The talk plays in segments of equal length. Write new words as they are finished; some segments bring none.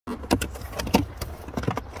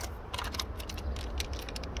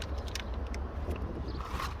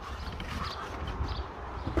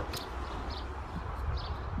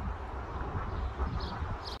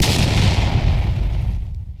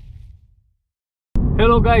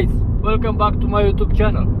Hello guys, welcome back to my YouTube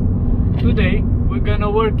channel. Today we're gonna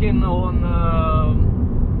working on a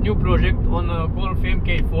new project on a Golf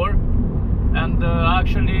MK4, and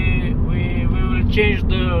actually we will change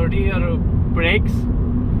the rear brakes,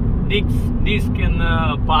 disc and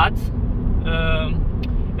pads,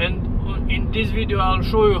 and in this video I'll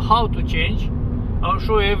show you how to change. I'll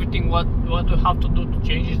show you everything what you have to do to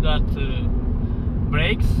change that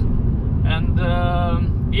brakes. And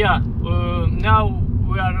now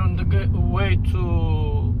we are on the way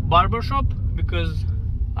to barber shop because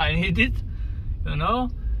I need it, you know.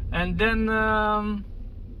 And then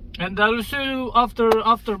and I will see you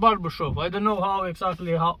after barber shop. I don't know how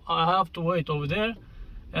exactly how I have to wait over there,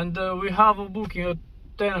 and we have a booking at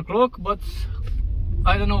 10 o'clock, but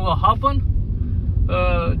I don't know what happened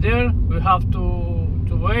there. We have to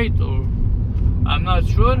wait, or I'm not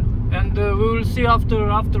sure, and we will see after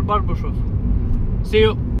barber shop. See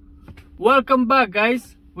you. Welcome back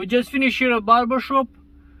guys, we just finished here at barber shop.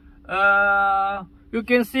 You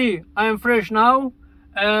can see I am fresh now.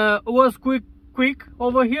 It was quick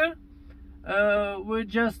over here. We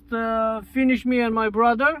just finished, me and my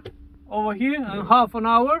brother over here in half an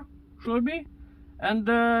hour should be, and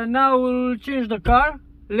now we'll change the car.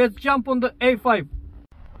 Let's jump on the A5.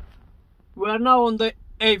 We are now on the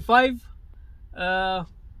A5,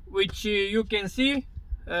 which you can see,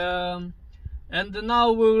 and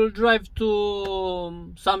now we will drive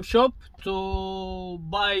to some shop to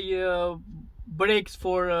buy brakes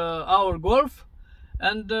for our Golf,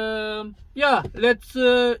 and yeah, let's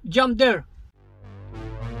jump there.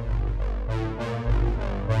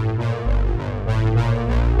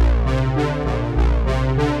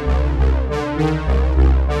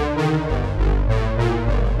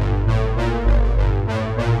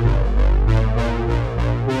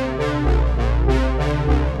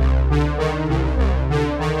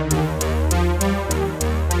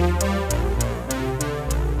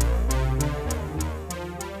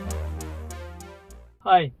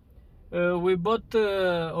 Hi, we bought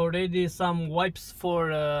already some wipes for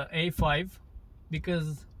A5,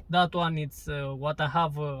 because that one, it's what I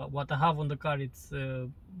have on the car, it's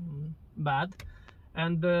bad.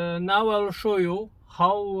 And now I'll show you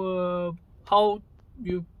how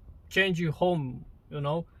you change your home, you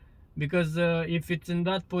know, because if it's in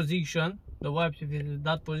that position, the wipes, if it's in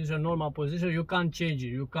that position, normal position, you can't change it.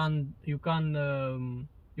 You can't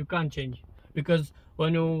change, because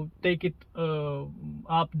when you take it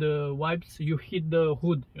up the wipes, you hit the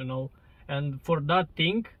hood, you know. And for that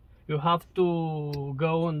thing, you have to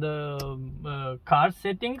go on the car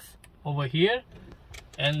settings over here,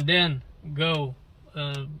 and then go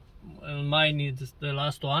mine is the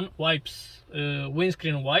last one, wipes,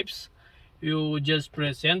 windscreen wipes. You just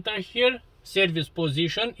press enter here, service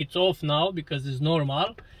position, it's off now because it's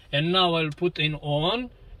normal, and now I'll put in on,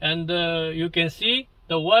 and you can see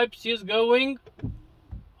the wipes is going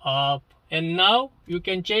up, and now you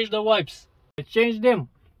can change the wipes. Let's change them.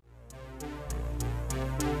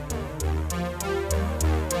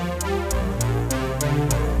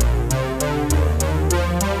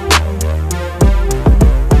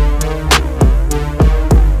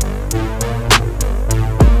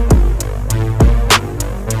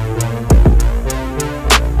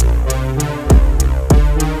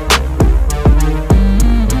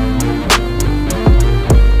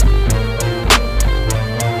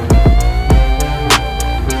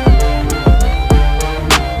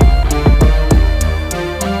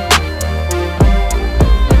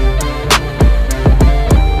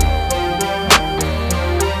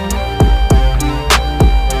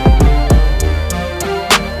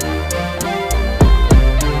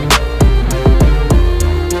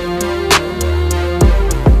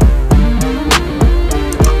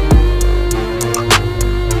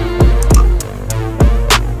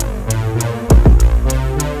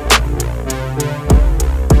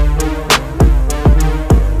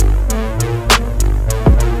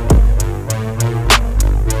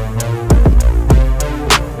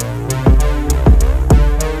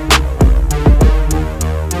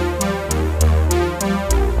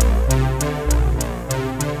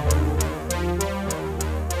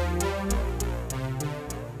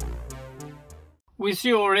 We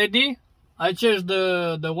see already I changed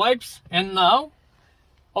the wipes, and now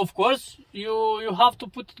of course you have to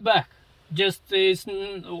put it back. Just it's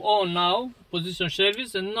on now, position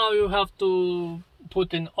service, and now you have to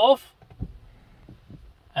put in off,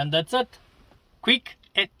 and that's it. Quick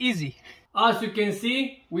and easy. As you can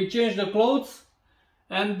see, we changed the clothes,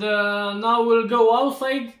 and now we'll go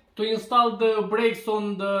outside to install the brakes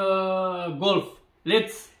on the Golf.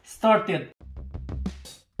 Let's start it.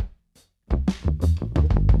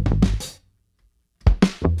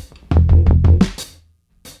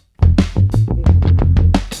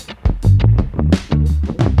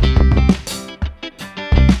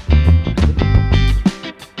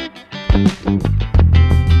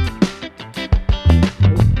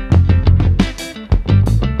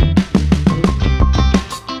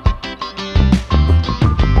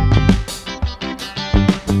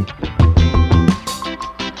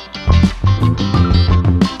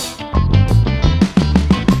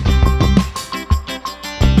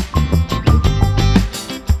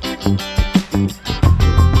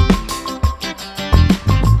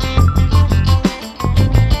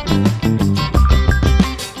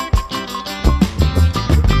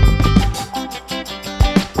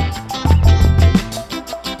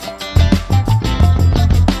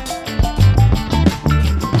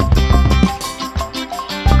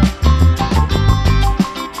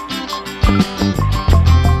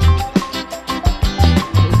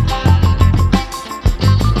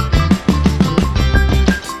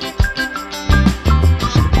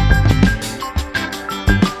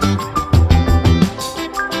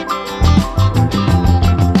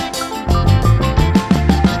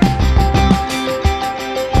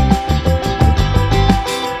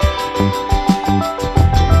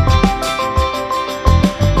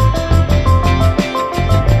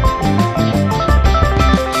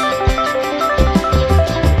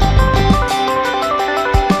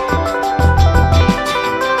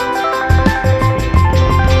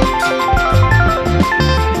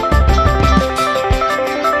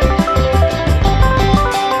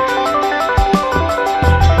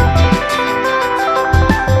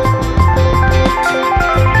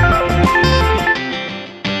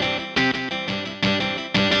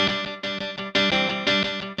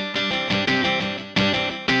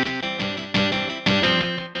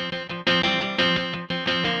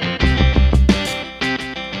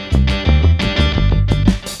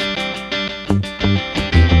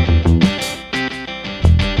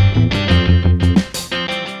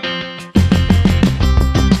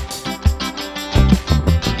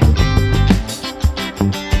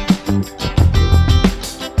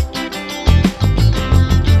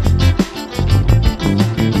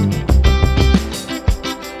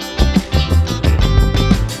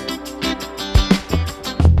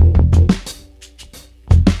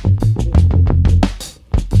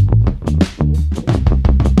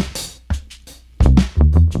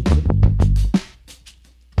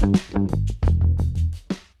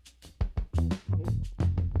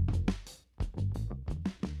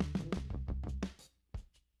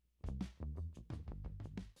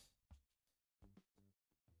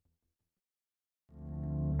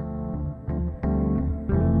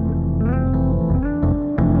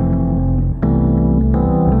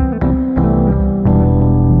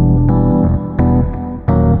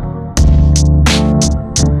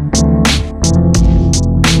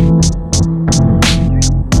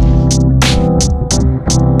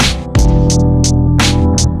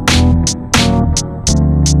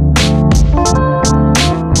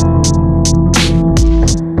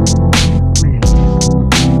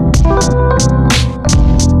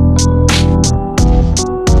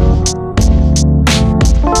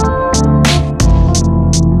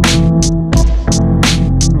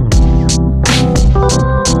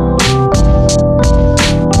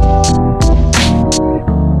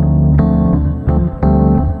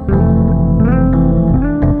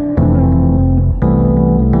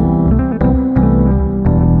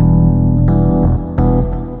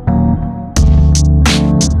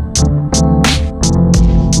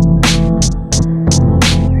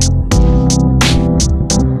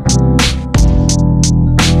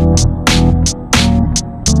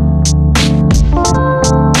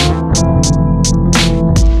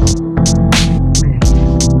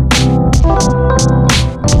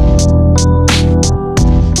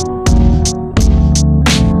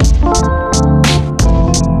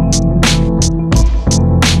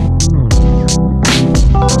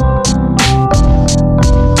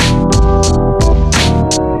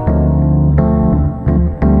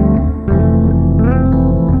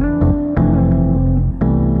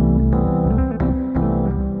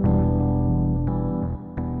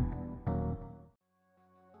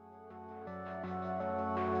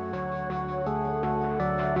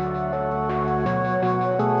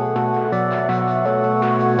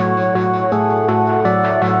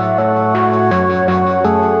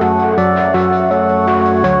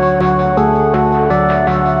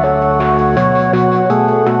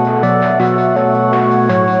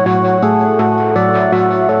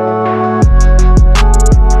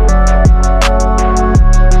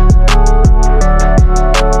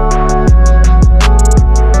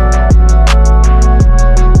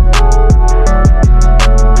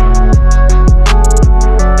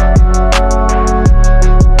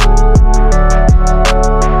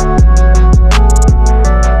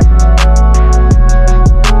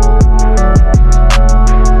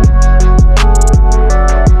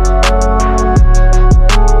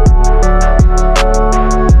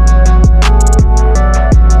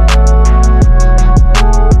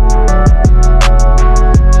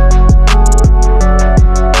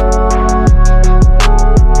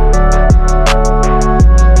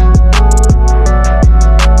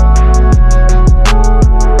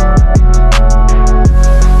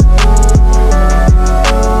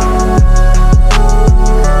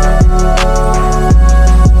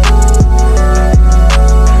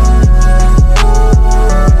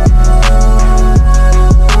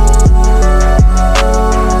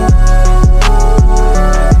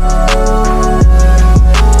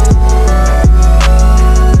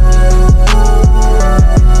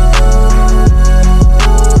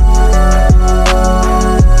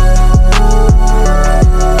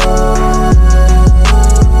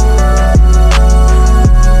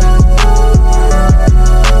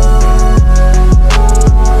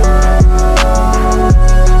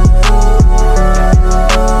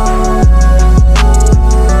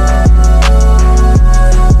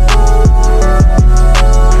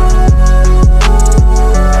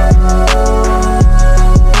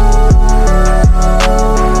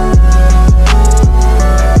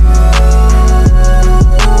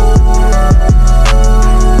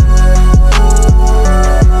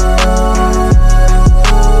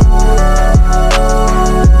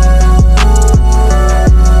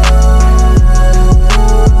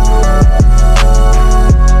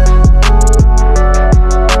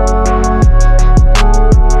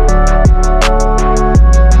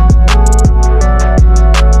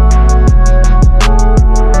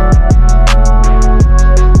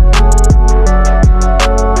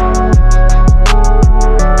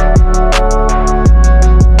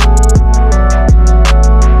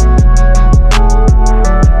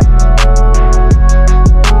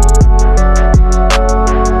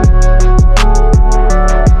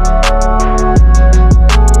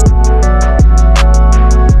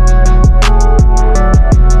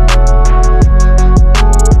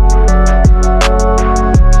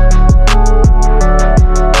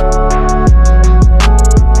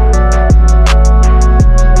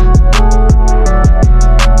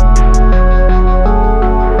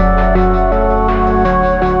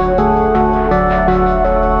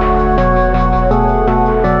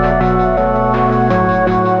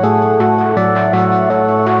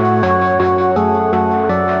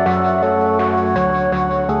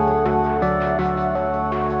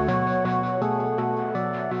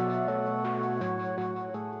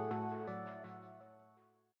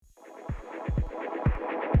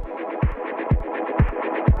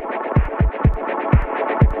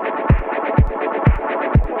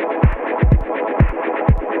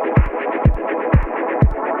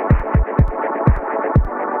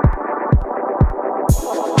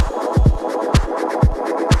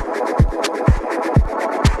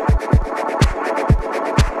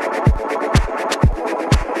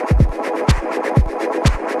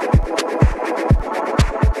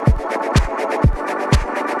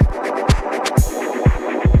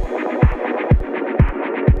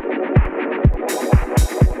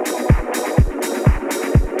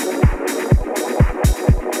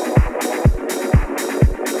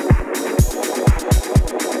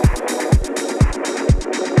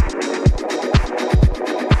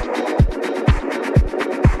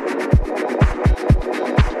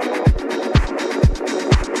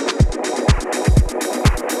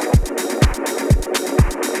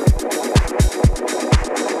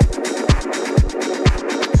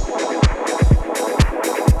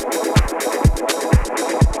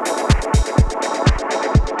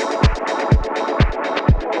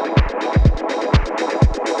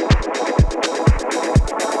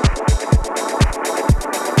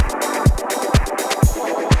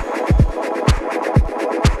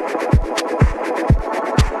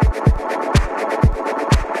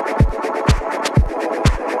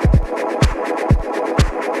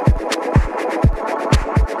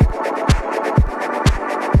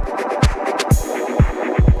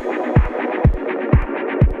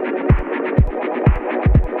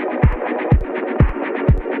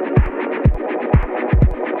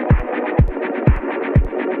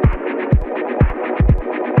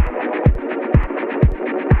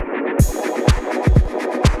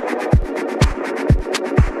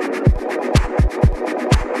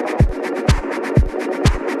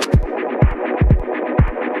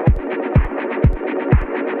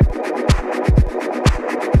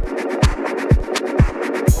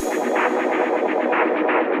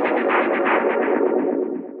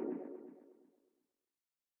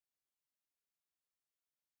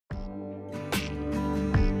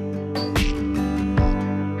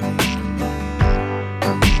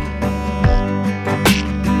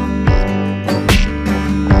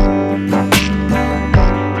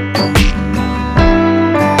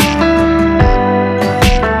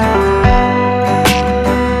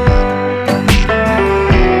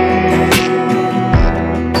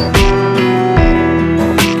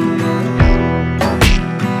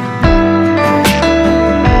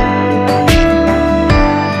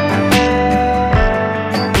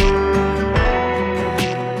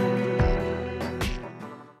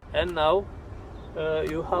 And now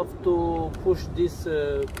you have to push this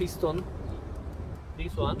piston,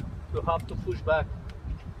 this one. You have to push back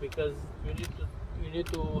because you need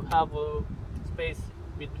to have a space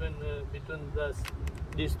between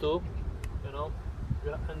these two, you know.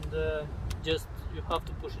 Yeah, and just you have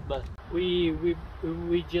to push it back. We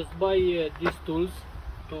just buy these tools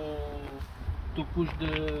to push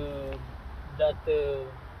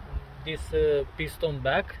this piston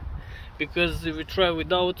back, because we try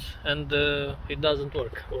without and it doesn't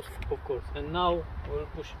work, of course. And now we'll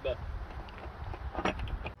push it back.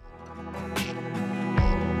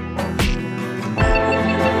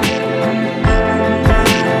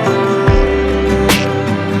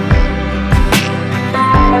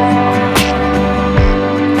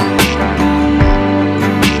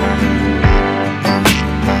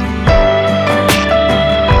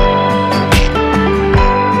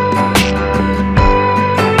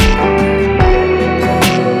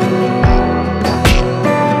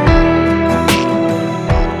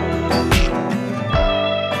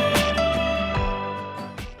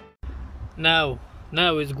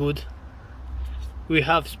 Now it's good. We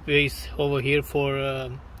have space over here for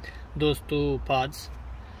those two pads.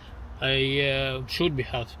 I should be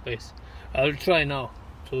have space. I'll try now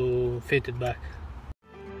to fit it back.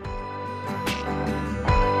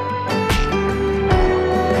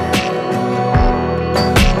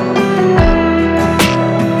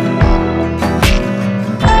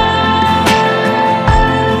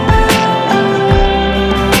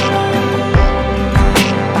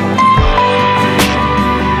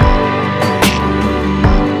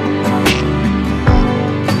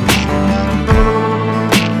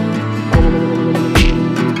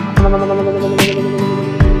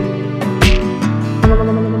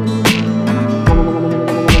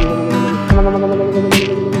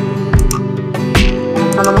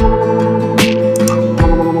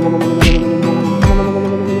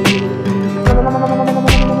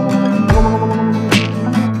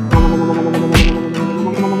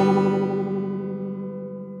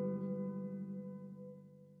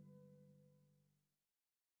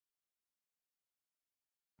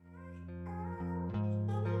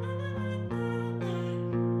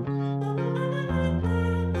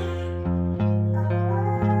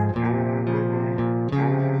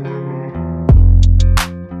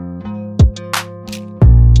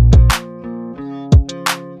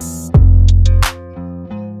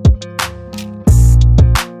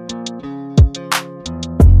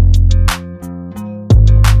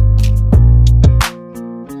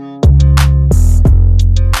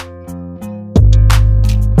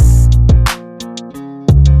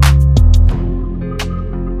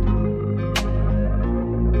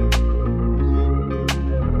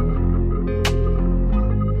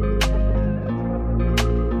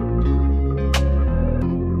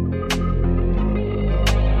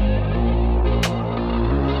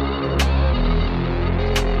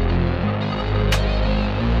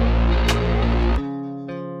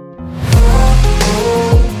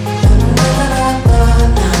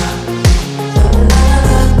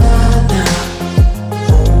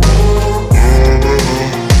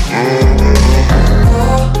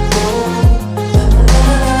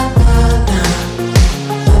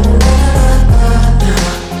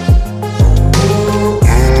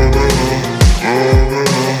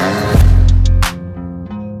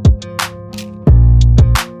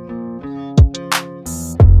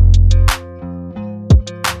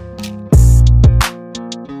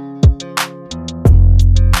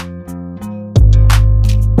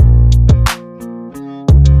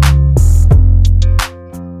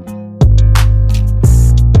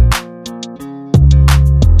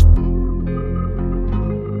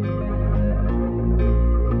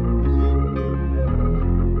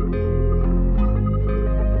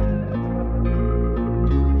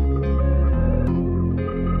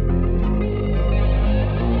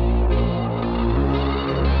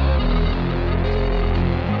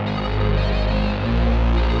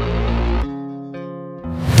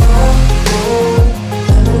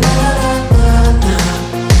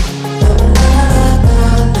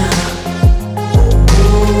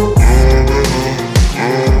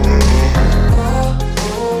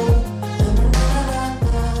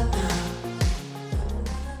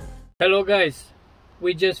 Hello guys,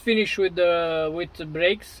 we just finished with the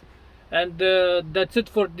brakes, and that's it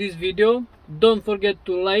for this video. Don't forget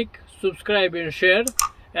to like, subscribe and share,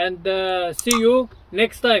 and see you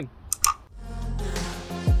next time.